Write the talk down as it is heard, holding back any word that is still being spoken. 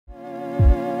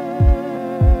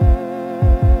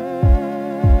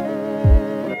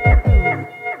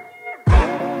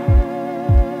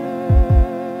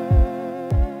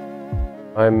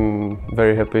I'm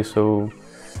very happy, so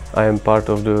I am part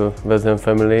of the West Ham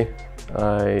family.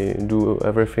 I do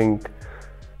everything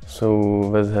so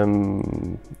West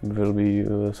Ham will be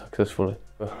successful.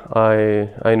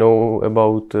 I know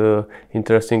about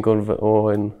interesting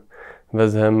in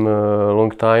West Ham a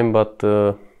long time, but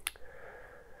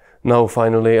now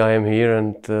finally I am here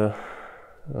and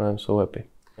I'm so happy.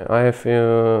 I have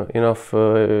enough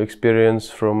experience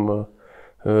from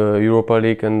Europa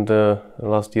League and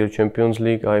last year Champions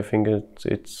League. I think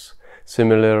it's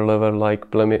similar level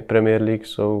like Premier League,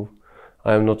 so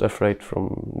I am not afraid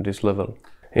from this level.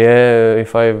 Yeah,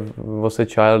 if I was a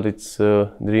child, it's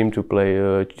a dream to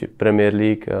play Premier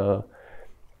League.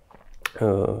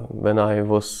 When I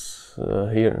was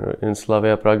here in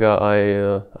Slavia Praga,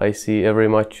 I see every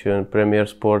match in Premier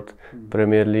Sport,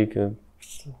 Premier League.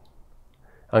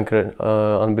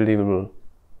 Unbelievable,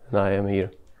 and I am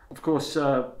here. Of course,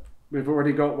 we've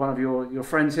already got one of your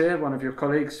friends here, one of your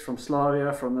colleagues from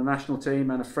Slavia, from the national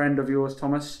team, and a friend of yours,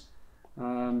 Thomas.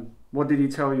 What did he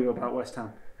tell you about West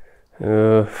Ham?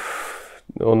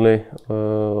 Only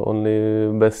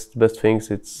best things.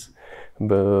 It's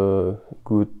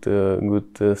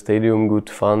good stadium, good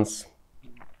fans,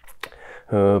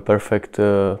 perfect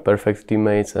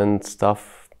teammates and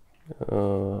staff.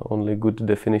 Only good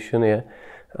definition, yeah.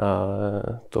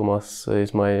 Thomas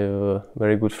is my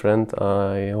very good friend.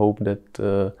 I hope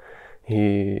that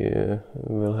he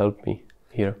will help me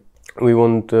here. We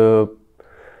want to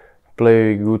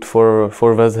play good for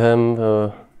West Ham,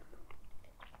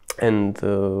 and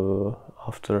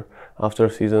after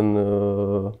season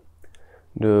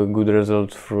the good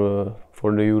result for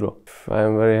the Euro. I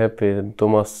am very happy that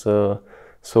Thomas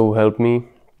so helped me.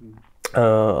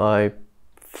 I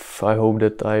hope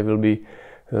that I will be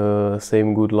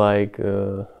same good like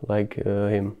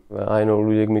him. I know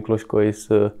Luděk Mikloško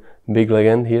is a big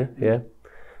legend here, yeah.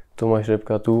 Tomáš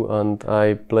Řepka too, and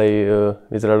I play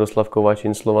with Radoslav Kovač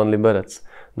in Slovan Liberec.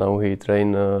 Now he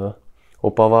train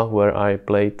Opava, where I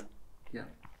played. Yeah.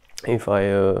 If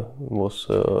I was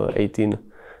 18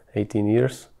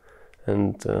 years,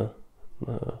 and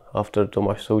after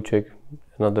Tomáš Souček,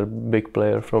 another big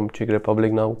player from Czech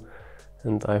Republic now,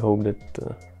 and I hope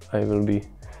that I will be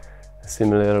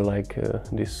similar like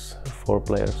these four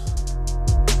players.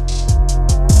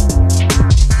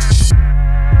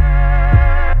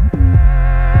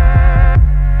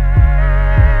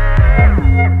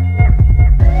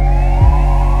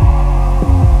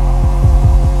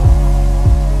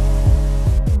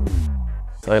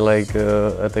 I like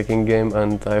attacking game,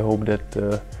 and I hope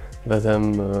that West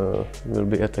Ham will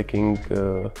be attacking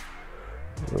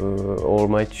all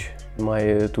match.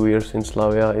 My 2 years in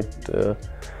Slavia,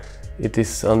 it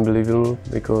is unbelievable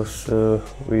because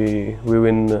we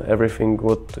win everything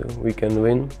what we can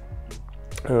win,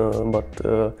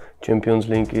 but Champions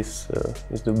League is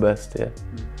the best, yeah.